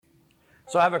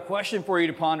So I have a question for you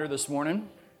to ponder this morning.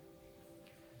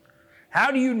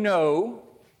 How do you know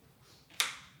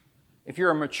if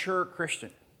you're a mature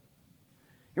Christian?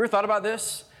 You ever thought about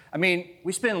this? I mean,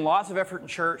 we spend lots of effort in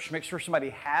church to make sure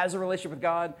somebody has a relationship with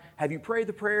God. Have you prayed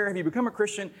the prayer? Have you become a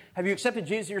Christian? Have you accepted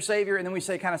Jesus as your Savior? And then we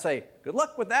kind of say, good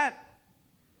luck with that.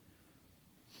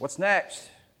 What's next?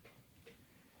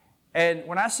 And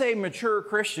when I say mature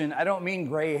Christian, I don't mean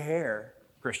gray hair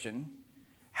Christian.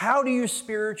 How do you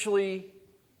spiritually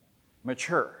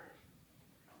mature?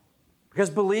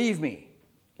 Because believe me,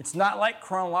 it's not like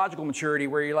chronological maturity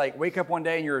where you like wake up one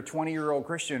day and you're a 20-year-old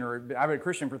Christian, or I've been a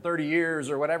Christian for 30 years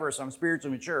or whatever, so I'm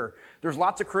spiritually mature. There's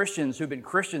lots of Christians who've been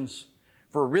Christians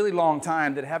for a really long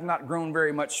time that have not grown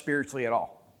very much spiritually at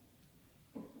all.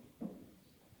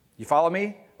 You follow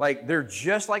me? Like they're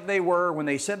just like they were when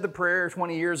they said the prayer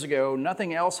 20 years ago.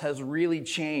 Nothing else has really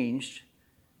changed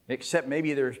except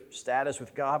maybe their status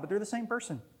with God, but they're the same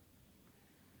person.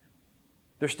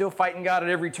 They're still fighting God at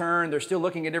every turn. They're still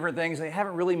looking at different things. They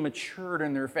haven't really matured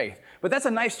in their faith. But that's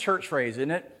a nice church phrase,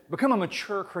 isn't it? Become a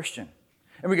mature Christian.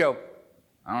 And we go,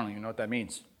 I don't even know what that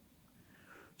means.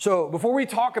 So before we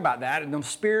talk about that in the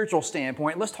spiritual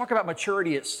standpoint, let's talk about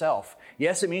maturity itself.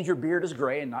 Yes, it means your beard is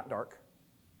gray and not dark.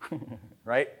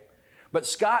 Right? But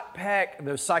Scott Peck,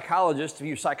 the psychologist, of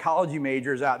you psychology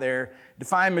majors out there,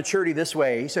 defined maturity this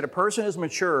way. He said a person is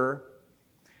mature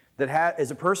that is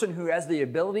a person who has the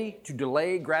ability to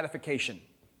delay gratification.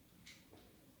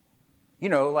 You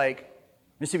know, like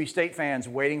Mississippi State fans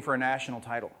waiting for a national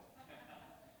title.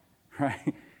 Right?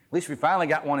 At least we finally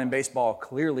got one in baseball.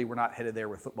 Clearly, we're not headed there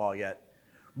with football yet.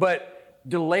 But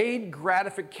delayed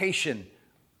gratification,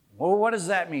 well, what does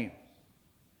that mean?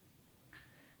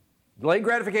 Delayed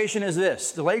gratification is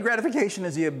this. Delayed gratification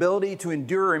is the ability to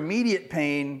endure immediate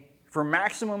pain for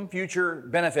maximum future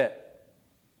benefit.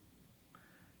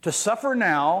 To suffer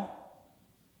now,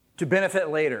 to benefit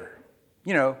later.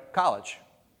 You know, college.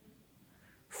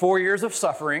 4 years of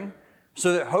suffering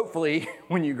so that hopefully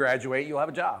when you graduate, you'll have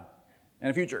a job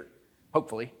and a future.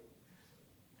 Hopefully.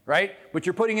 Right? But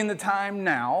you're putting in the time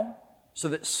now so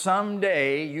that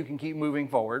someday you can keep moving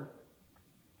forward.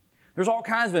 There's all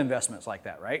kinds of investments like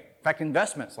that, right? In fact,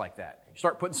 investments like that. You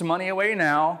start putting some money away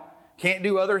now, can't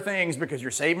do other things because you're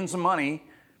saving some money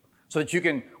so that you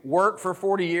can work for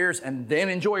 40 years and then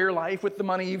enjoy your life with the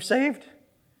money you've saved.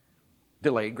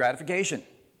 Delayed gratification.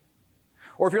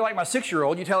 Or if you're like my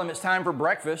 6-year-old, you tell him it's time for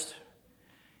breakfast,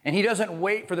 and he doesn't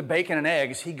wait for the bacon and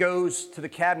eggs. He goes to the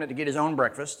cabinet to get his own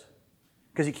breakfast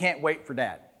because he can't wait for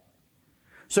Dad.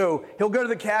 So he'll go to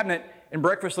the cabinet, and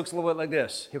breakfast looks a little bit like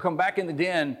this. He'll come back in the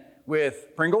den with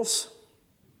Pringles,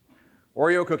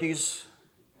 Oreo cookies,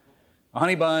 a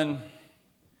honey bun,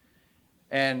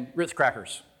 and Ritz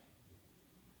crackers.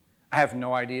 I have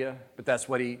no idea, but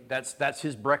that's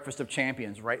his breakfast of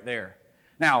champions right there.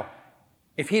 Now,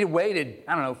 if he'd waited,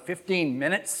 15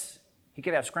 minutes, he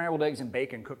could have scrambled eggs and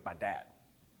bacon cooked by Dad.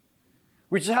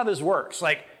 Which is how this works.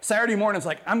 Like Saturday morning, it's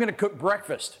like, I'm going to cook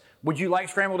breakfast. Would you like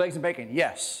scrambled eggs and bacon?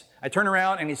 Yes. I turn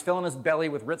around and he's filling his belly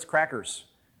with Ritz crackers.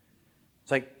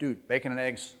 It's like, dude, bacon and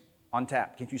eggs on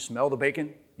tap. Can't you smell the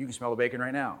bacon? You can smell the bacon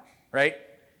right now, right?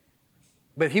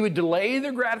 But if he would delay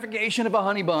the gratification of a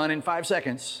honey bun in 5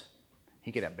 seconds,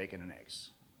 he could have bacon and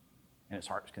eggs, and his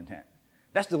heart's content.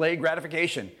 That's delayed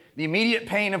gratification. The immediate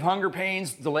pain of hunger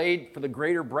pains delayed for the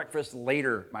greater breakfast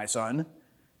later, my son.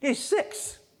 He's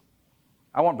 6.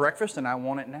 I want breakfast, and I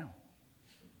want it now.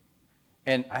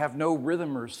 And I have no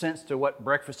rhythm or sense to what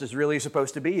breakfast is really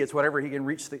supposed to be. It's whatever he can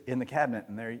reach in the cabinet,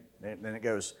 and then it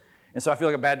goes. And so I feel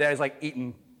like a bad dad is like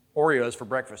eating Oreos for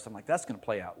breakfast. I'm like, that's going to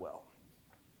play out well.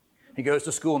 He goes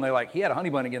to school, and they're like, he had a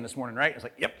honey bun again this morning, right? It's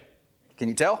like, yep. Can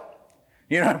you tell?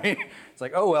 You know what I mean? It's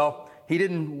like, oh, well, he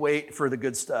didn't wait for the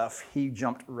good stuff. He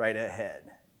jumped right ahead.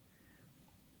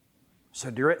 So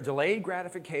delayed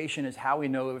gratification is how we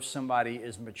know if somebody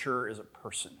is mature as a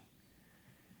person.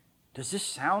 Does this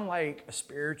sound like a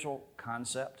spiritual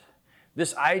concept?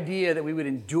 This idea that we would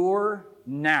endure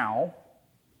now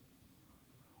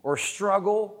or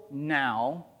struggle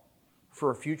now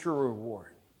for a future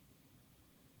reward.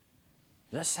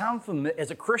 Does that sound familiar?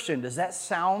 As a Christian, does that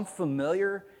sound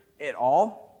familiar at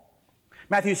all?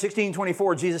 Matthew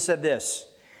 16:24, Jesus said this,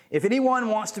 if anyone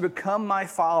wants to become my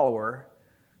follower,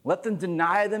 let them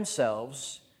deny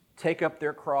themselves, take up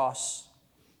their cross,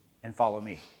 and follow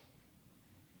me.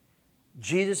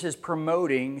 Jesus is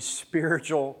promoting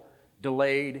spiritual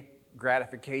delayed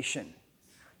gratification.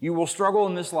 You will struggle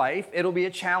in this life. It'll be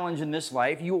a challenge in this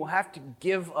life. You will have to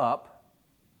give up.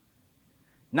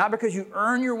 Not because you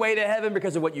earn your way to heaven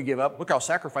because of what you give up. Look how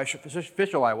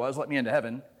sacrificial I was. Let me into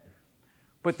heaven.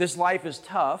 But this life is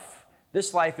tough.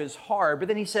 This life is hard. But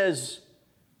then he says,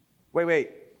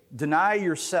 wait, deny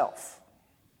yourself.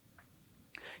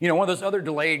 You know, one of those other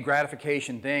delayed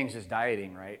gratification things is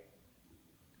dieting, right?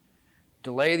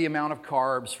 Delay the amount of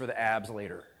carbs for the abs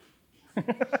later.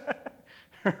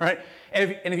 Right?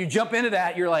 And if you jump into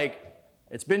that, you're like,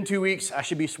 it's been 2 weeks, I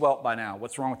should be svelte by now.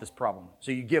 What's wrong with this problem?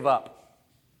 So you give up.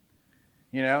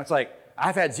 You know, it's like,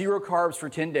 I've had 0 carbs for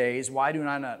 10 days. Why do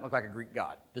I not look like a Greek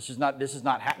god? This is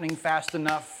not happening fast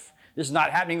enough. This is not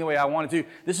happening the way I want it to.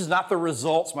 This is not the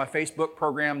results my Facebook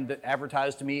program that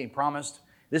advertised to me and promised.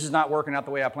 This is not working out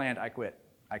the way I planned. I quit.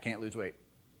 I can't lose weight.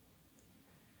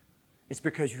 It's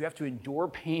because you have to endure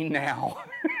pain now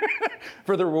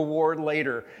for the reward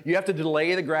later. You have to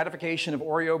delay the gratification of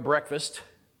Oreo breakfast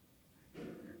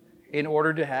in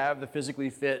order to have the physically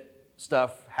fit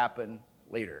stuff happen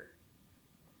later.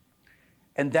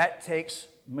 And that takes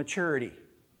maturity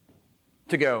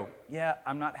to go, yeah,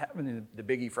 I'm not having the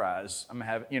biggie fries. I'm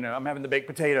having the baked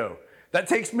potato. That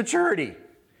takes maturity.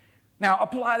 Now,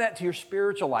 apply that to your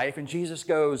spiritual life, and Jesus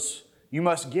goes, you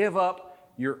must give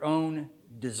up your own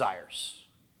desires.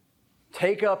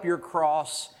 Take up your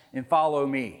cross and follow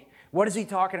me. What is he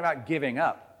talking about giving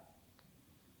up?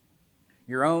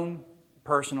 Your own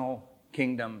personal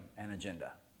kingdom and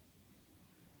agenda.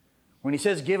 When he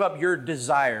says give up your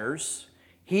desires,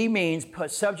 he means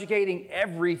subjugating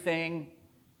everything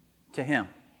to him.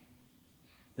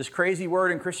 This crazy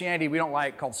word in Christianity we don't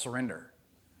like called surrender.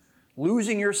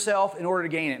 Losing yourself in order to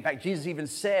gain it. In fact, Jesus even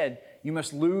said you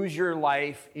must lose your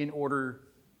life in order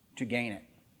to gain it.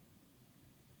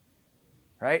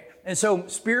 Right? And so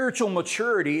spiritual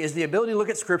maturity is the ability to look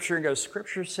at Scripture and go,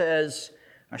 Scripture says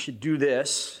I should do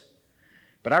this,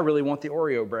 but I really want the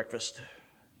Oreo breakfast.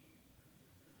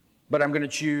 But I'm going to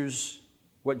choose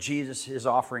what Jesus is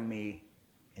offering me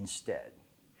instead.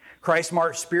 Christ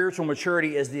marks spiritual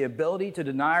maturity as the ability to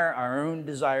deny our own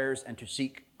desires and to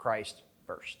seek Christ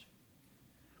first.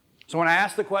 So when I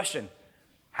ask the question,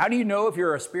 how do you know if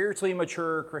you're a spiritually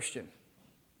mature Christian?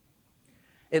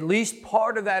 At least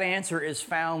part of that answer is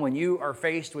found when you are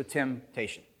faced with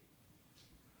temptation.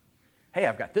 Hey,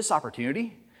 I've got this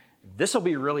opportunity. This will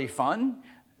be really fun.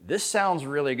 This sounds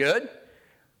really good.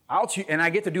 And I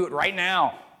get to do it right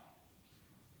now.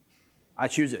 I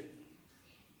choose it.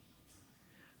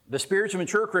 The spiritually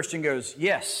mature Christian goes,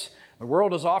 yes, the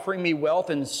world is offering me wealth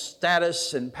and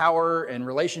status and power and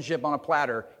relationship on a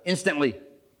platter instantly.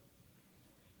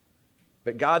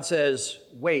 But God says,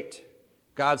 wait.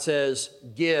 God says,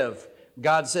 give.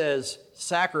 God says,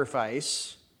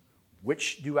 sacrifice.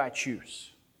 Which do I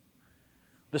choose?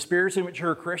 The spiritually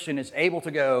mature Christian is able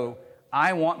to go,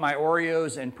 I want my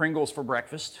Oreos and Pringles for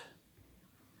breakfast,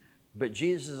 but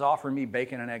Jesus is offering me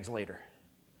bacon and eggs later.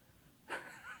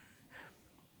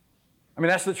 I mean,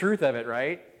 that's the truth of it,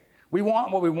 right? We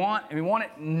want what we want, and we want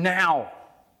it now.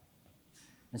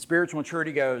 And spiritual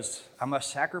maturity goes, I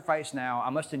must sacrifice now. I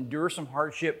must endure some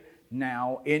hardship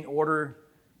now in order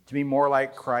to be more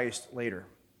like Christ later.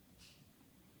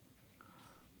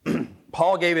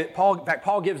 Paul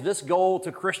gives this goal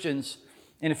to Christians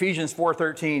in Ephesians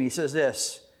 4:13. He says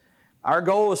this, our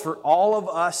goal is for all of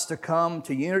us to come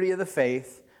to unity of the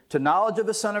faith, to knowledge of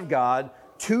the Son of God,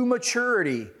 to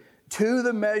maturity, to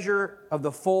the measure of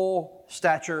the full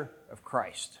stature of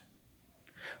Christ.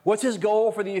 What's his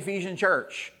goal for the Ephesian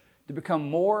church? To become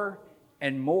more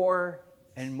and more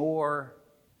and more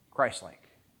Christ-like.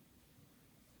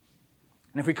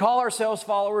 And if we call ourselves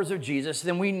followers of Jesus,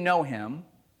 then we know him.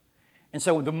 And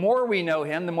so the more we know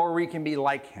him, the more we can be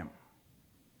like him.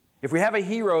 If we have a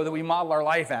hero that we model our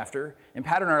life after and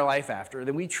pattern our life after,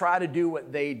 then we try to do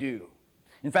what they do.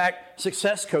 In fact,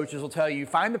 success coaches will tell you,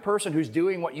 find the person who's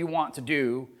doing what you want to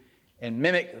do and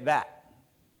mimic that.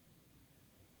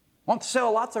 Want to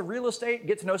sell lots of real estate?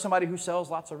 Get to know somebody who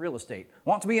sells lots of real estate.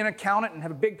 Want to be an accountant and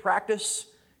have a big practice?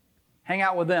 Hang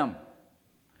out with them.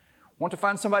 Want to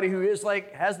find somebody who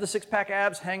has the six-pack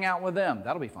abs? Hang out with them.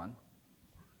 That'll be fun.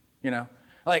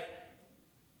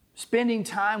 Spending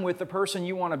time with the person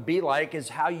you want to be like is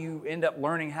how you end up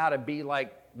learning how to be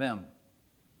like them.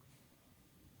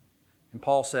 And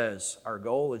Paul says, our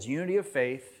goal is unity of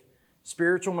faith,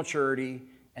 spiritual maturity,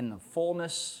 and the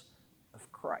fullness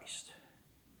of Christ.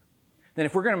 Then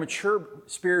if we're going to mature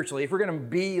spiritually, if we're going to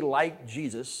be like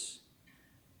Jesus,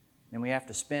 then we have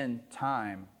to spend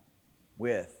time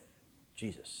with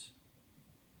Jesus.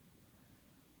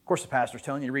 Of course, the pastor's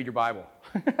telling you to read your Bible,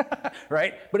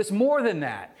 right? But it's more than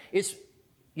that. It's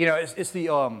the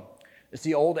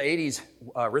old 80s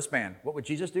wristband. What would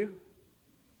Jesus do?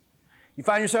 You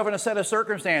find yourself in a set of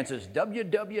circumstances,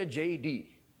 WWJD.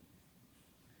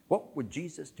 What would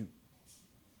Jesus do?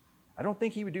 I don't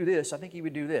think he would do this. I think he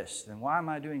would do this. Then why am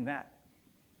I doing that?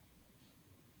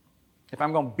 If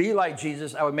I'm going to be like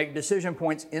Jesus, I would make decision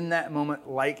points in that moment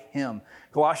like him.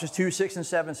 Colossians 2, 6 and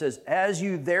 7 says, as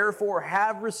you therefore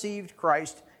have received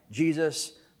Christ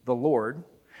Jesus the Lord.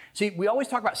 See, we always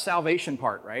talk about salvation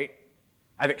part, right?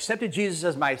 I've accepted Jesus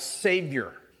as my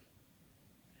Savior.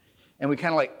 And we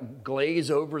kind of like glaze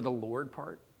over the Lord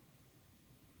part.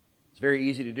 It's very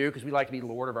easy to do because we like to be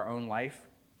Lord of our own life.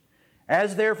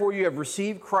 As therefore you have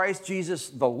received Christ Jesus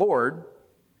the Lord,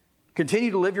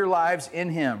 continue to live your lives in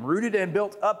him, rooted and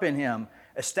built up in him,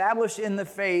 established in the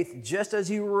faith, just as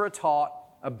you were taught,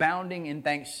 abounding in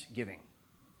thanksgiving.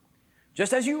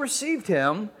 Just as you received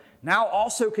him, now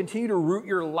also continue to root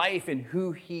your life in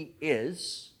who he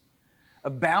is,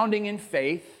 abounding in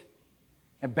faith,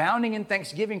 abounding in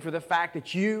thanksgiving for the fact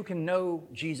that you can know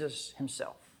Jesus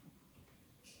himself.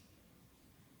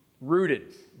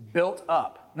 Rooted, built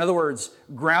up. In other words,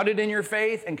 grounded in your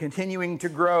faith and continuing to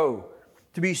grow,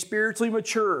 to be spiritually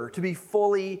mature, to be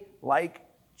fully like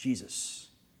Jesus.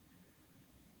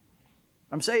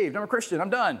 I'm saved, I'm a Christian, I'm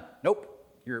done. Nope,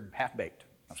 you're half-baked.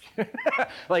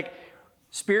 Like,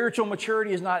 spiritual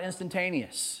maturity is not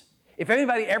instantaneous. If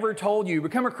anybody ever told you,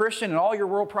 become a Christian and all your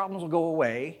world problems will go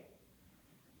away,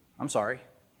 I'm sorry.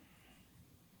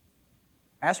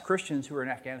 Ask Christians who are in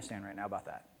Afghanistan right now about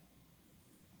that.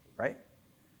 Right?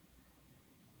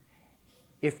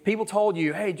 If people told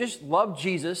you, hey, just love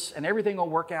Jesus and everything will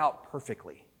work out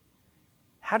perfectly,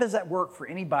 how does that work for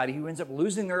anybody who ends up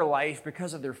losing their life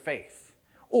because of their faith?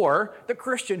 Or the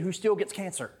Christian who still gets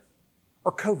cancer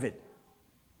or COVID?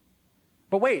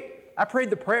 But wait, I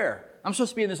prayed the prayer. I'm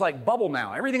supposed to be in this like bubble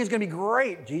now. Everything is going to be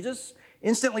great, Jesus.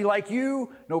 Instantly like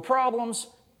you, no problems.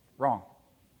 Wrong.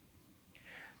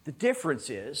 The difference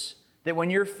is that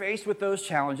when you're faced with those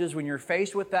challenges, when you're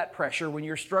faced with that pressure, when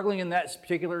you're struggling in that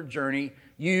particular journey,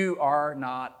 you are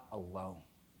not alone.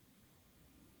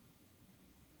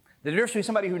 The difference between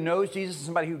somebody who knows Jesus and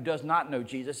somebody who does not know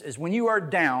Jesus is when you are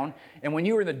down and when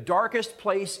you are in the darkest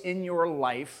place in your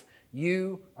life,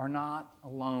 you are not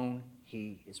alone.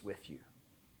 He is with you.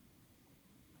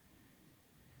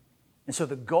 And so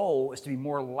the goal is to be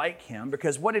more like him,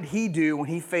 because what did he do when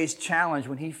he faced challenge,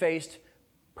 when he faced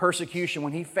persecution,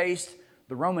 when he faced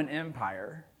the Roman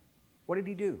Empire? What did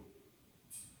he do?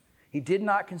 He did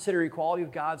not consider equality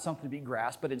with God something to be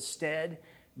grasped, but instead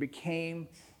became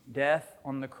death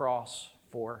on the cross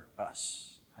for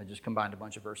us. I just combined a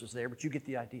bunch of verses there, but you get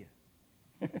the idea.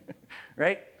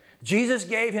 Right? Jesus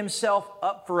gave himself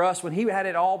up for us when he had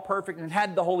it all perfect and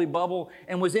had the holy bubble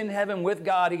and was in heaven with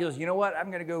God. He goes, you know what? I'm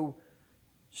going to go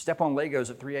step on Legos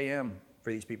at 3 a.m.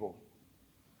 for these people.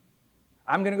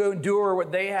 I'm going to go endure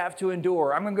what they have to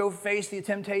endure. I'm going to go face the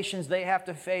temptations they have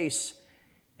to face.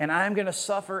 And I'm going to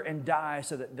suffer and die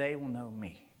so that they will know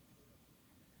me.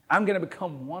 I'm going to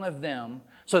become one of them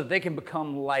so that they can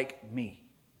become like me.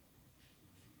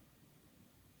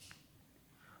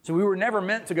 So we were never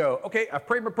meant to go, okay, I've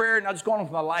prayed my prayer and I'll just go on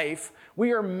with my life.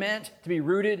 We are meant to be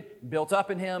rooted, built up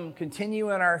in him,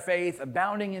 continue in our faith,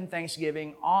 abounding in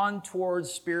thanksgiving, on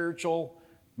towards spiritual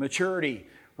maturity.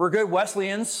 We're good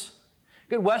Wesleyans.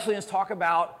 Good Wesleyans talk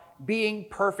about being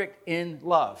perfect in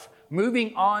love.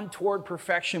 Moving on toward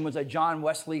perfection was a John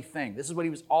Wesley thing. This is what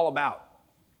he was all about.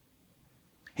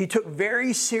 He took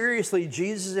very seriously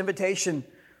Jesus' invitation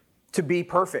to be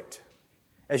perfect,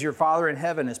 as your Father in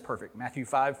heaven is perfect. Matthew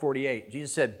 5:48.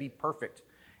 Jesus said, be perfect.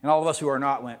 And all of us who are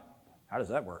not went, how does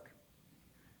that work?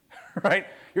 Right?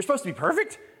 You're supposed to be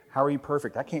perfect? How are you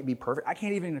perfect? I can't be perfect. I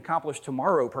can't even accomplish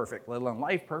tomorrow perfect, let alone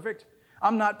life perfect.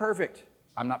 I'm not perfect.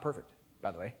 I'm not perfect,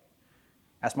 by the way.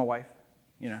 Ask my wife,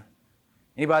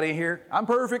 Anybody here? I'm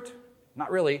perfect.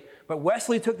 Not really. But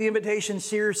Wesley took the invitation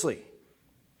seriously.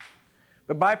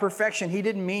 But by perfection, he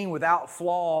didn't mean without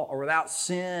flaw or without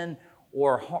sin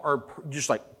or just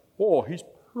like, oh,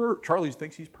 Charlie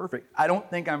thinks he's perfect. I don't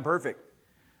think I'm perfect.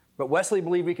 But Wesley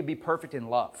believed we could be perfect in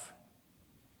love.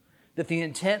 That the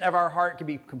intent of our heart could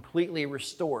be completely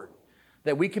restored.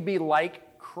 That we could be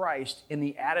like Christ in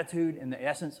the attitude and the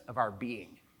essence of our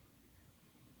being.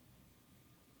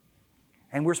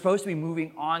 And we're supposed to be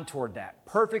moving on toward that.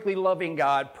 Perfectly loving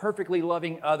God, perfectly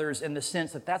loving others in the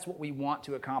sense that that's what we want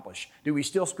to accomplish. Do we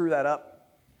still screw that up?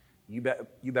 You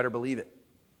better believe it.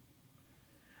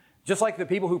 Just like the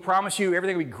people who promise you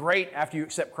everything will be great after you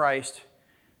accept Christ,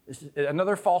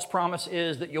 another false promise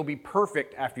is that you'll be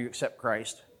perfect after you accept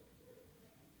Christ.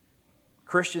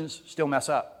 Christians still mess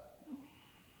up.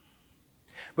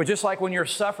 But just like when you're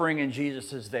suffering and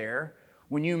Jesus is there,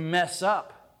 when you mess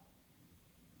up,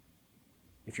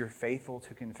 if you're faithful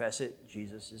to confess it,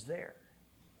 Jesus is there.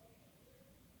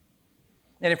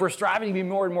 And if we're striving to be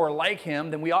more and more like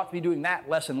him, then we ought to be doing that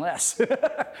less and less.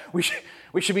 we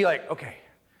should be like, okay,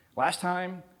 last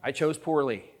time I chose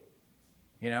poorly.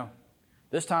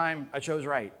 This time I chose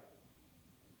right.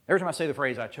 Every time I say the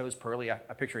phrase, I chose poorly, I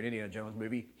picture an Indiana Jones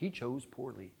movie. He chose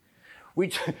poorly. We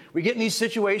get in these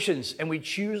situations and we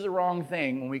choose the wrong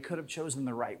thing when we could have chosen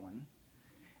the right one.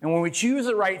 And when we choose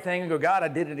the right thing and go, God, I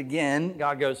did it again,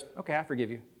 God goes, okay, I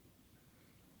forgive you.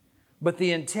 But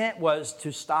the intent was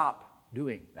to stop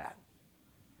doing that.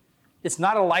 It's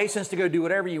not a license to go do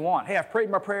whatever you want. Hey, I've prayed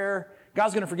my prayer.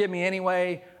 God's going to forgive me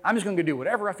anyway. I'm just going to go do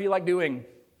whatever I feel like doing,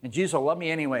 and Jesus will love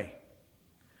me anyway.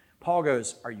 Paul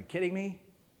goes, are you kidding me?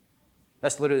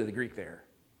 That's literally the Greek there.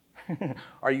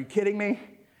 Are you kidding me?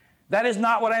 That is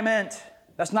not what I meant.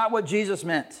 That's not what Jesus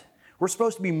meant. We're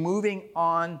supposed to be moving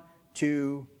on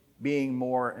to being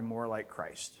more and more like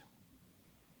Christ.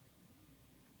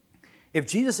 If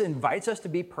Jesus invites us to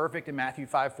be perfect in Matthew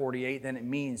 5:48, then it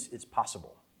means it's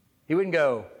possible. He wouldn't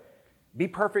go, be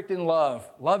perfect in love.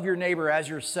 Love your neighbor as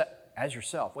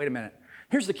yourself. Wait a minute.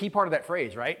 Here's the key part of that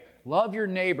phrase, right? Love your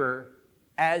neighbor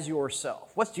as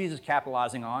yourself. What's Jesus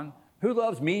capitalizing on? Who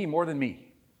loves me more than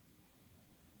me?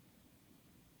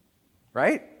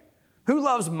 Right? Who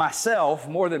loves myself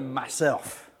more than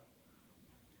myself?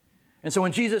 And so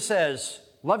when Jesus says,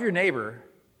 love your neighbor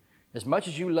as much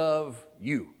as you love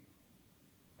you,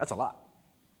 that's a lot.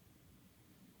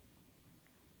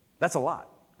 That's a lot.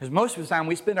 Because most of the time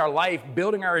we spend our life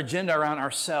building our agenda around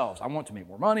ourselves. I want to make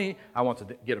more money. I want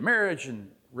to get a marriage and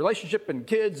relationship and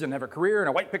kids and have a career and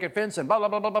a white picket fence and blah, blah,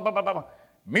 blah, blah, blah, blah, blah.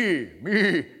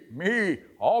 Me,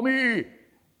 all me.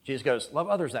 Jesus goes, love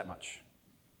others that much.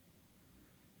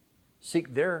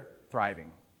 Seek their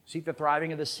thriving. Seek the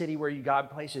thriving of the city where God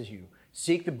places you.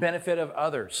 Seek the benefit of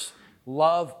others.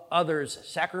 Love others.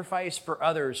 Sacrifice for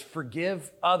others.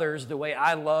 Forgive others the way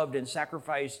I loved and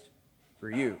sacrificed for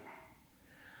you.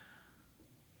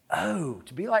 Oh,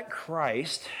 to be like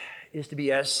Christ is to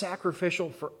be as sacrificial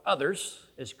for others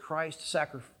as Christ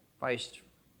sacrificed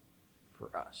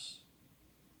for us.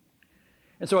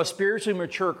 And so a spiritually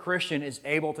mature Christian is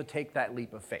able to take that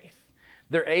leap of faith.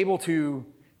 They're able to,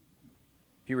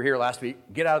 if you were here last week,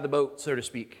 get out of the boat, so to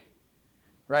speak,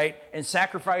 right? And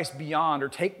sacrifice beyond, or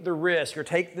take the risk, or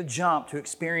take the jump to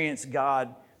experience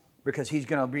God because He's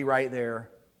going to be right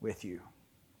there with you.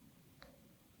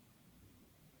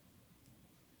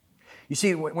 You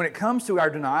see, when it comes to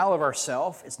our denial of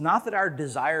ourself, it's not that our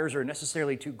desires are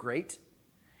necessarily too great.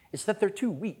 It's that they're too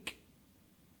weak.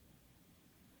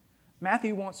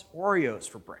 Matthew wants Oreos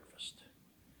for breakfast.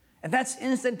 And that's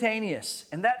instantaneous,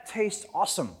 and that tastes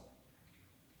awesome.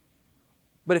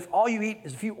 But if all you eat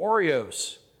is a few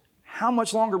Oreos, how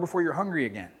much longer before you're hungry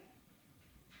again?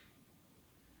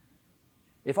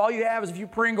 If all you have is a few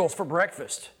Pringles for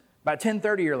breakfast, by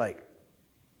 10:30 you're like,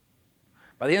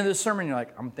 by the end of this sermon, you're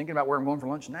like, I'm thinking about where I'm going for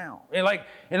lunch now. And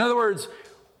in other words,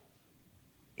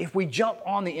 if we jump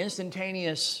on the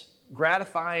instantaneous,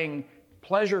 gratifying,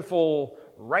 pleasureful,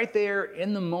 right there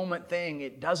in the moment thing,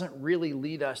 it doesn't really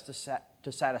lead us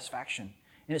to satisfaction.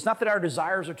 And it's not that our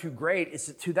desires are too great,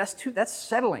 it's that's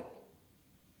settling.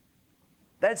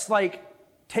 That's like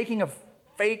taking a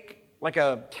fake, like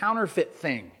a counterfeit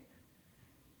thing.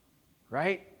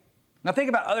 Right? Now think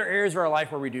about other areas of our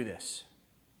life where we do this.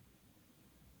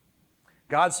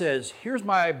 God says, here's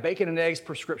my bacon and eggs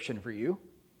prescription for you.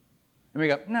 And we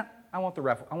go, no, I want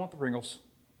the Pringles.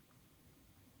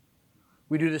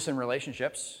 We do this in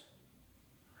relationships.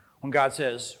 When God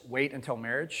says, wait until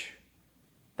marriage,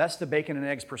 that's the bacon and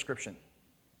eggs prescription.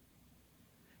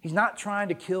 He's not trying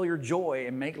to kill your joy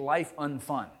and make life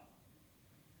unfun.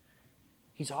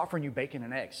 He's offering you bacon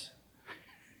and eggs.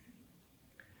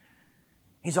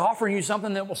 He's offering you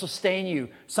something that will sustain you,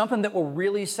 something that will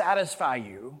really satisfy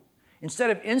you.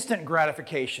 Instead of instant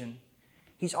gratification,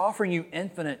 He's offering you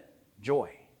infinite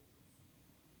joy.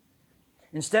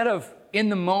 Instead of in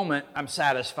the moment, I'm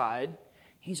satisfied,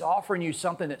 He's offering you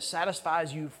something that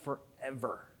satisfies you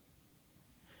forever.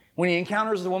 When He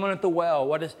encounters the woman at the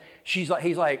well, he's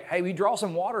like, hey, will you draw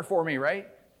some water for me, right?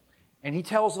 And He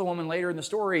tells the woman later in the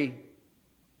story,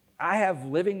 I have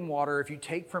living water. If you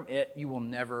take from it, you will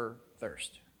never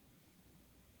thirst.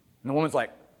 And the woman's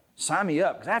like, sign me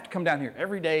up, because I have to come down here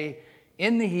every day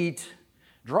in the heat,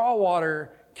 draw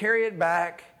water, carry it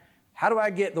back. How do I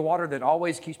get the water that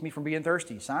always keeps me from being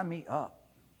thirsty? Sign me up.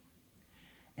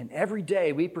 And every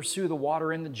day we pursue the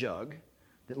water in the jug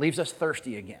that leaves us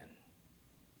thirsty again.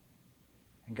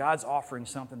 And God's offering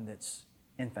something that's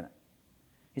infinite.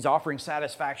 He's offering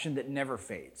satisfaction that never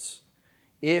fades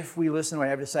if we listen to what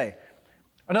I have to say.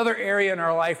 Another area in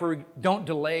our life where we don't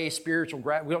delay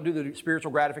we don't do the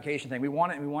spiritual gratification thing. We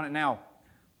want it and we want it now.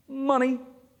 Money.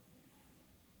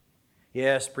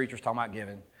 Yes, preachers talking about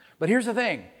giving. But here's the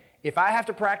thing. If I have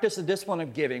to practice the discipline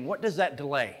of giving, what does that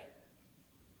delay?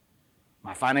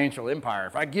 My financial empire.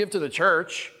 If I give to the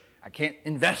church, I can't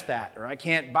invest that, or I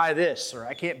can't buy this, or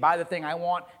I can't buy the thing I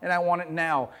want, and I want it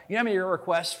now. You know how many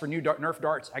requests for new Nerf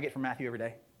darts I get from Matthew every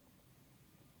day?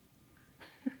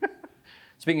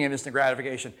 Speaking of instant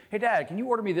gratification, hey, Dad, can you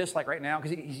order me this like right now?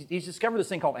 Because he's discovered this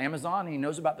thing called Amazon, and he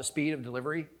knows about the speed of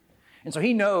delivery. And so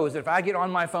he knows that if I get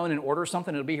on my phone and order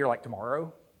something, it'll be here like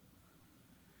tomorrow.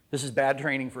 This is bad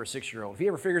training for a 6-year-old. If he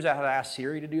ever figures out how to ask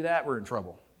Siri to do that, we're in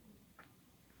trouble.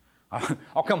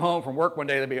 I'll come home from work one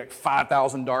day, there'll be like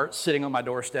 5,000 darts sitting on my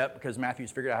doorstep because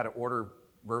Matthew's figured out how to order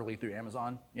verbally through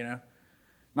Amazon, you know?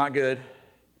 Not good.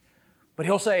 But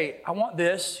he'll say, I want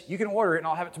this, you can order it and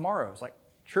I'll have it tomorrow. It's like,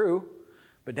 true,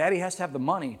 but Daddy has to have the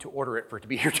money to order it for it to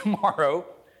be here tomorrow,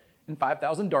 and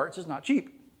 5,000 darts is not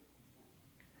cheap.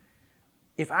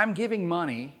 If I'm giving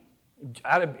money,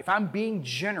 if I'm being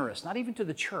generous, not even to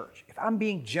the church, if I'm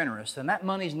being generous, then that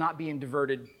money's not being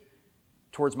diverted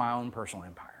towards my own personal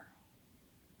empire.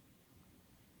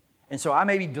 And so I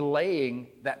may be delaying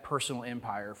that personal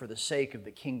empire for the sake of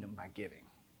the kingdom by giving.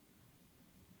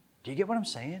 Do you get what I'm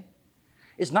saying?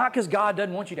 It's not because God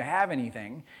doesn't want you to have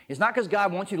anything. It's not because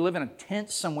God wants you to live in a tent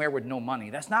somewhere with no money.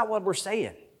 That's not what we're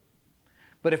saying.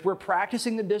 But if we're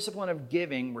practicing the discipline of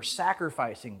giving, we're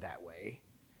sacrificing that way.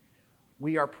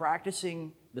 We are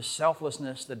practicing the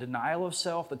selflessness, the denial of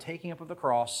self, the taking up of the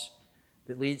cross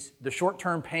that leads the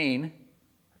short-term pain.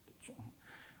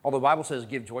 Although the Bible says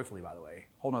give joyfully, by the way.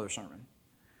 Whole nother sermon.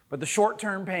 But the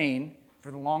short-term pain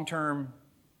for the long-term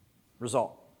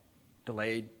result.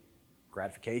 Delayed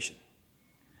gratification.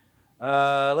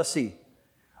 Let's see.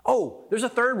 Oh, there's a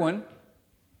third one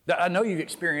that I know you've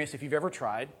experienced if you've ever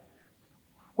tried.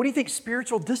 What do you think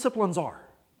spiritual disciplines are?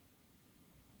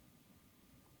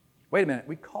 Wait a minute.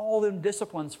 We call them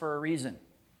disciplines for a reason.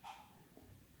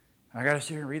 I got to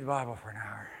sit here and read the Bible for an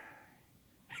hour.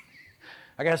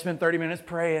 I got to spend 30 minutes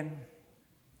praying.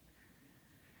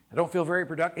 I don't feel very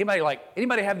productive.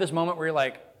 Anybody have this moment where you're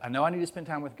like, I know I need to spend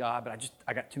time with God, but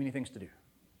I got too many things to do.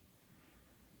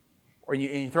 Or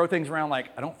you throw things around like,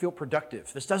 I don't feel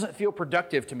productive. This doesn't feel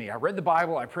productive to me. I read the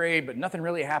Bible, I prayed, but nothing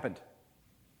really happened.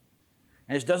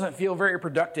 And it doesn't feel very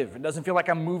productive. It doesn't feel like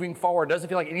I'm moving forward. It doesn't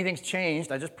feel like anything's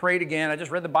changed. I just prayed again. I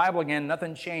just read the Bible again.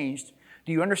 Nothing changed.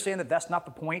 Do you understand that that's not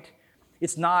the point?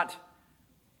 It's not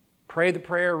pray the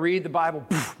prayer, read the Bible,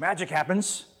 poof, magic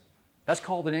happens. That's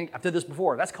called I've did this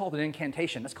before. That's called an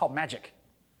incantation. That's called magic.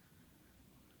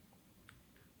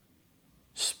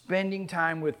 Spending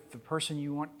time with the person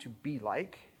you want to be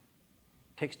like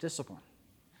takes discipline.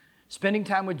 Spending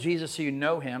time with Jesus so you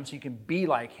know Him, so you can be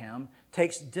like Him,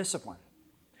 takes discipline.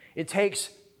 It takes,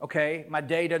 okay, my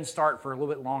day doesn't start for a little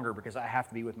bit longer because I have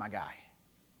to be with my guy.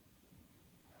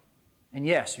 And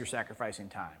yes, you're sacrificing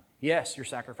time. Yes, you're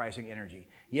sacrificing energy.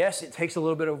 Yes, it takes a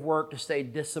little bit of work to stay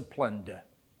disciplined.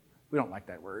 We don't like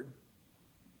that word.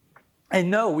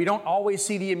 And no, we don't always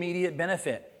see the immediate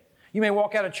benefit. You may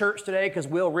walk out of church today because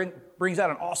Will brings out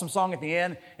an awesome song at the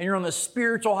end, and you're on this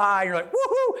spiritual high, and you're like,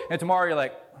 woohoo! And tomorrow you're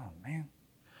like, oh, man.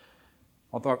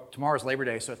 Although tomorrow's Labor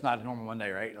Day, so it's not a normal Monday,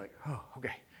 right? You're like, oh,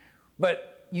 okay.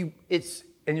 But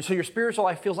so your spiritual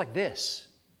life feels like this.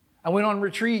 I went on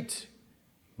retreat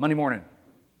Monday morning,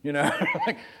 you know.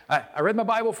 I read my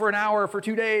Bible for an hour for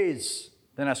 2 days,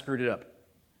 then I screwed it up.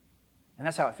 And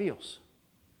that's how it feels.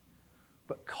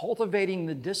 But cultivating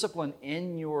the discipline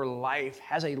in your life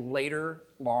has a later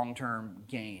long-term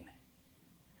gain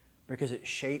because it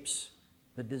shapes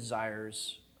the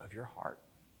desires of your heart.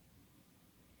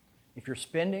 If you're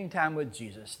spending time with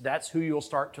Jesus, that's who you'll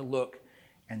start to look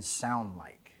and sound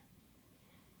like.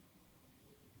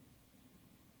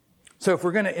 So if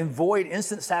we're going to avoid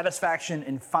instant satisfaction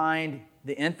and find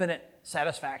the infinite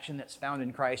satisfaction that's found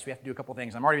in Christ, we have to do a couple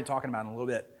things. I'm already talking about it in a little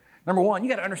bit. Number one, you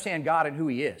got to understand God and who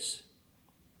He is.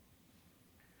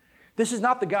 This is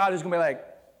not the God who's going to be like,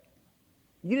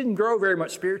 you didn't grow very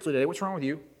much spiritually today. What's wrong with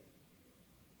you?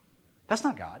 That's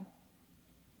not God.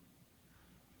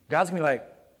 God's going to be like,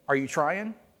 are you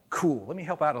trying? Cool. Let me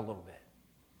help out a little bit.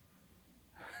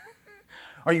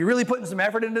 Are you really putting some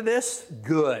effort into this?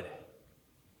 Good.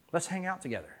 Let's hang out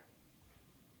together.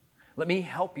 Let me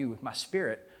help you with my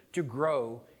spirit to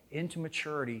grow into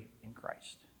maturity in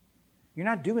Christ. You're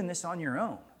not doing this on your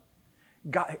own.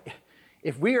 God,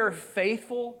 if we are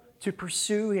faithful to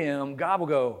pursue Him, God will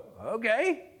go,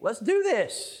 okay, let's do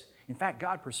this. In fact,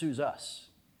 God pursues us.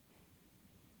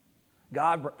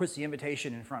 God puts the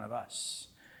invitation in front of us.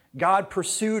 God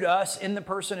pursued us in the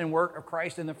person and work of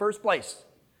Christ in the first place.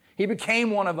 He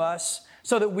became one of us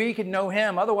so that we can know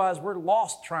him. Otherwise, we're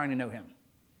lost trying to know him.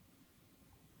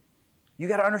 You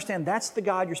got to understand that's the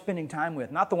God you're spending time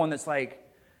with, not the one that's like,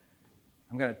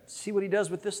 I'm going to see what he does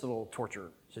with this little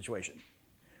torture situation.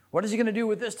 What is he going to do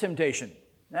with this temptation?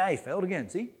 He failed again.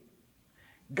 See?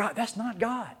 God, that's not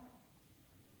God.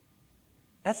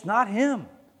 That's not him.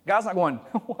 God's not going,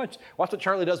 watch what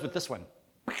Charlie does with this one.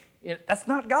 That's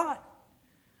not God.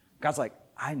 God's like,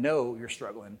 I know you're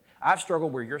struggling. I've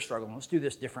struggled where you're struggling. Let's do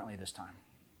this differently this time.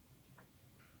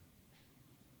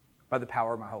 By the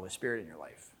power of my Holy Spirit in your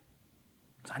life.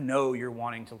 I know you're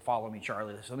wanting to follow me,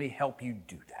 Charlie. So let me help you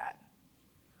do that.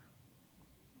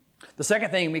 The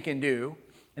second thing we can do,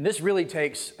 and this really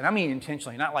takes, and I mean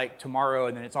intentionally, not like tomorrow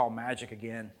and then it's all magic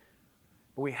again,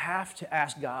 but we have to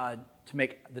ask God to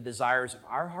make the desires of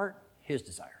our heart his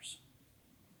desires.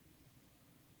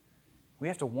 We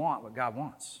have to want what God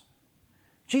wants.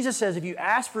 Jesus says, if you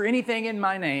ask for anything in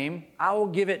my name, I will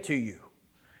give it to you.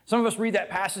 Some of us read that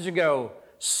passage and go,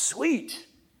 sweet.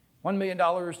 $1 million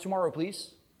tomorrow,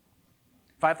 please.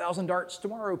 5,000 darts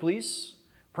tomorrow, please.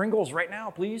 Pringles right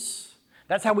now, please.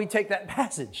 That's how we take that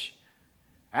passage.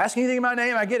 Ask anything in my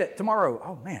name, I get it tomorrow.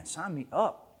 Oh man, sign me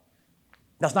up.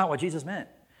 That's not what Jesus meant.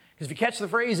 Because if you catch the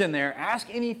phrase in there, ask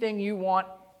anything you want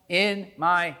in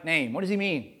my name. What does he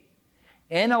mean?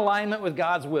 In alignment with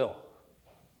God's will.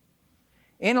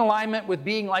 In alignment with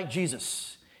being like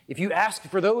Jesus. If you ask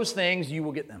for those things, you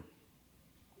will get them.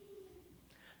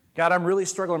 God, I'm really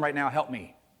struggling right now. Help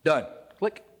me. Done.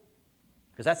 Click.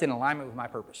 Because that's in alignment with my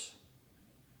purpose.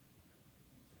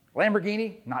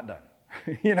 Lamborghini, not done.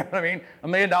 You know what I mean? $1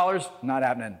 million, not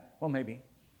happening. Well, maybe.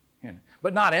 Yeah.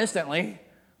 But not instantly.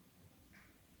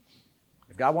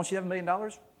 If God wants you to have $1 million,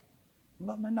 about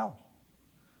 $1 million.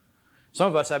 Some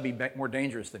of us, that'd be more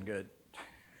dangerous than good.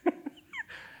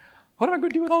 What am I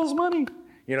going to do with all this money?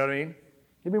 You know what I mean?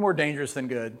 It'd be more dangerous than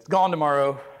good. It's gone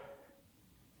tomorrow.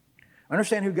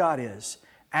 Understand who God is.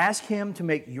 Ask him to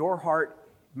make your heart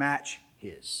match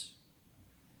his.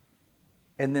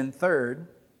 And then third,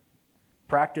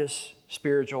 practice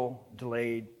spiritual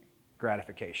delayed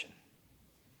gratification.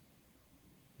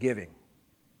 Giving.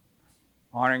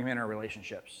 Honoring him in our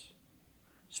relationships.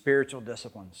 Spiritual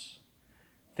disciplines.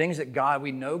 Things that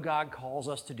we know God calls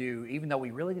us to do, even though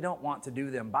we really don't want to do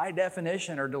them, by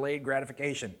definition are delayed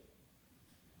gratification.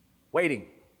 Waiting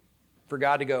for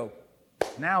God to go,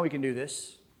 now we can do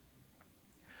this.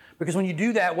 Because when you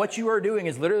do that, what you are doing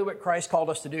is literally what Christ called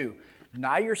us to do.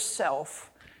 Deny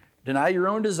yourself, deny your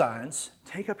own designs,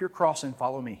 take up your cross and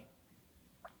follow me.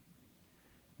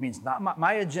 It means not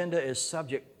my agenda is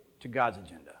subject to God's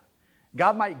agenda.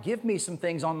 God might give me some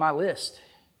things on my list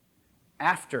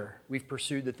after we've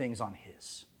pursued the things on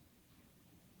his.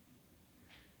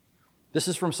 This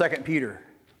is from 2 Peter.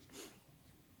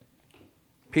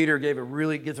 Peter gives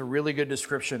a really good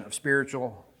description of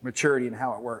spiritual maturity and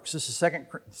how it works. This is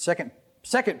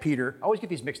 2 Peter. I always get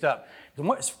these mixed up.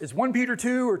 It's 1 Peter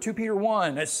 2 or 2 Peter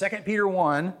 1. That's 2 Peter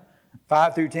 1,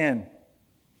 5 through 10.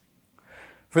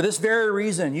 For this very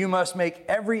reason, you must make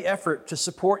every effort to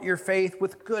support your faith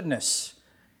with goodness,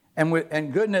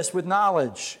 and goodness with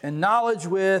knowledge, and knowledge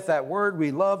with, that word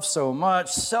we love so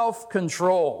much,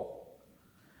 self-control.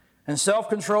 And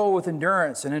self-control with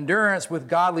endurance, and endurance with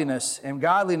godliness, and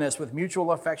godliness with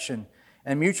mutual affection,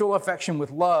 and mutual affection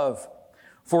with love.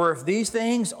 For if these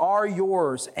things are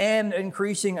yours and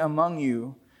increasing among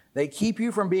you, they keep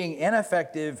you from being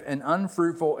ineffective and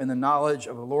unfruitful in the knowledge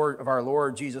of our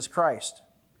Lord Jesus Christ.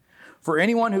 For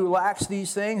anyone who lacks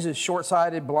these things is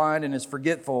short-sighted, blind, and is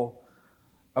forgetful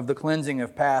of the cleansing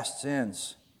of past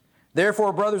sins.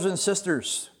 Therefore, brothers and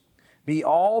sisters, be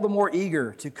all the more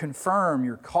eager to confirm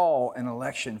your call and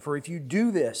election. For if you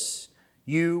do this,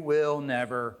 you will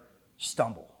never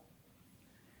stumble.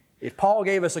 If Paul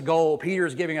gave us a goal, Peter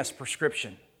is giving us a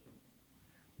prescription.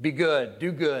 Be good,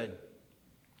 do good.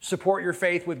 Support your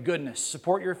faith with goodness.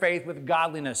 Support your faith with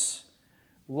godliness.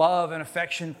 Love and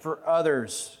affection for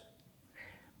others.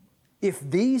 If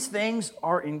these things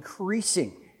are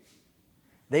increasing,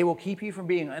 they will keep you from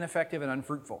being ineffective and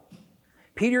unfruitful.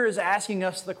 Peter is asking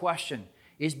us the question,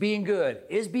 is being good,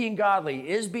 is being godly,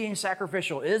 is being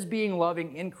sacrificial, is being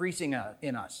loving increasing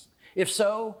in us? If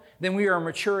so, then we are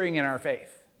maturing in our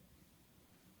faith.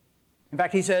 In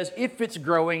fact, he says, if it's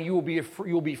growing, you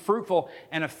will be fruitful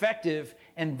and effective,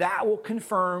 and that will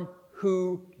confirm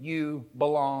who you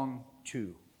belong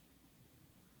to.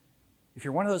 If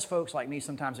you're one of those folks like me,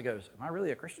 sometimes it goes, am I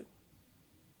really a Christian?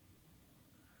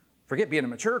 Forget being a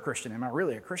mature Christian. Am I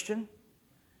really a Christian?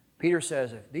 Peter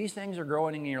says, if these things are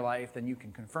growing in your life, then you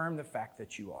can confirm the fact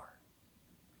that you are.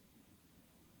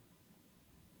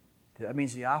 That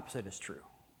means the opposite is true.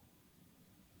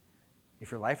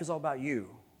 If your life is all about you,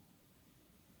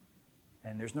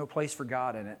 and there's no place for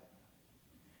God in it,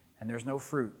 and there's no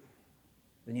fruit,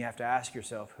 then you have to ask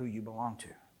yourself who you belong to.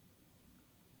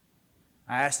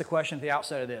 I asked the question at the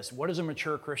outset of this: what is a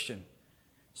mature Christian?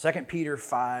 2 Peter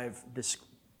 5,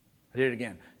 I did it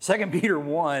again. 2 Peter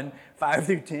 1, 5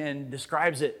 through 10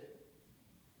 describes it.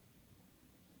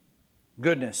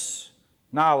 Goodness,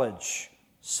 knowledge,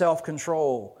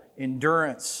 self-control,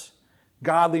 endurance,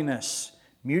 godliness,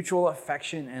 mutual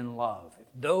affection, and love. If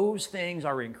those things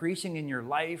are increasing in your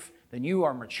life, then you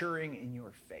are maturing in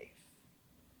your faith.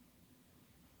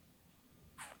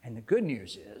 And the good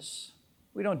news is,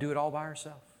 we don't do it all by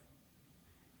ourselves.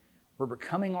 We're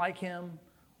becoming like Him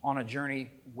on a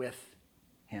journey with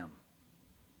Him.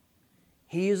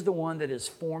 He is the one that is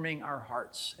forming our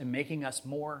hearts and making us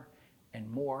more and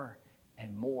more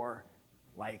and more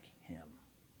like Him.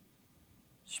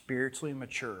 Spiritually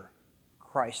mature,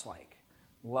 Christ-like,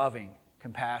 loving,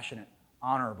 compassionate,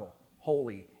 honorable,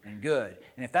 holy, and good.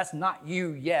 And if that's not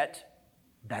you yet,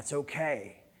 that's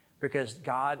okay, because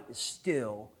God is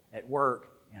still at work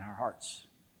in our hearts.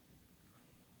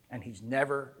 And He's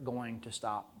never going to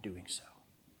stop doing so.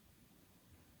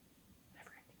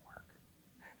 Never-ending work.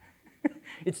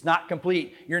 It's not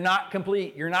complete. You're not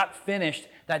complete. You're not finished.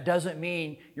 That doesn't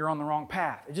mean you're on the wrong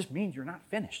path. It just means you're not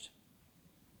finished.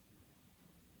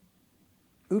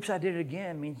 Oops, I did it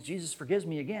again means Jesus forgives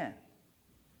me again.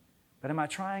 But am I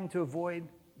trying to avoid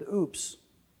the oops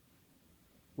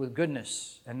with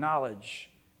goodness and knowledge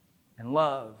and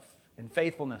love and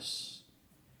faithfulness?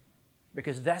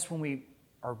 Because that's when we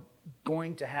are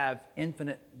going to have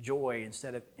infinite joy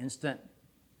instead of instant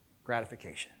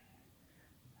gratification.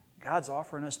 God's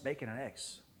offering us bacon and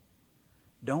eggs.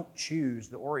 Don't choose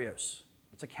the Oreos.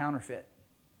 It's a counterfeit.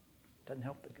 Doesn't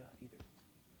help the gut either.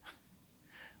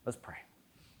 Let's pray.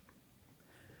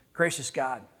 Gracious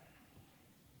God,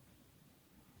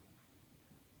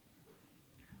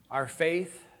 our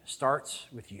faith starts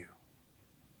with You.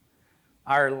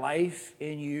 Our life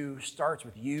in You starts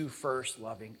with You first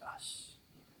loving us.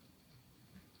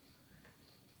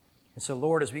 And so,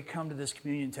 Lord, as we come to this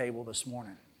communion table this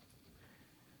morning,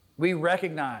 we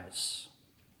recognize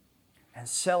and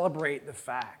celebrate the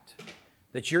fact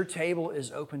that Your table is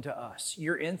open to us.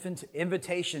 Your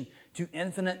invitation to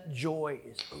infinite joy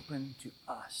is open to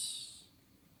us.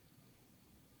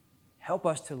 Help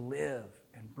us to live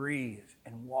and breathe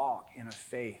and walk in a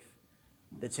faith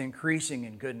that's increasing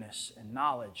in goodness and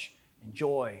knowledge and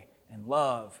joy and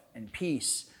love and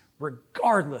peace,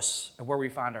 regardless of where we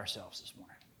find ourselves this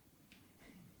morning.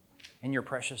 In Your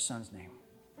precious Son's name,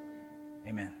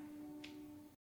 amen.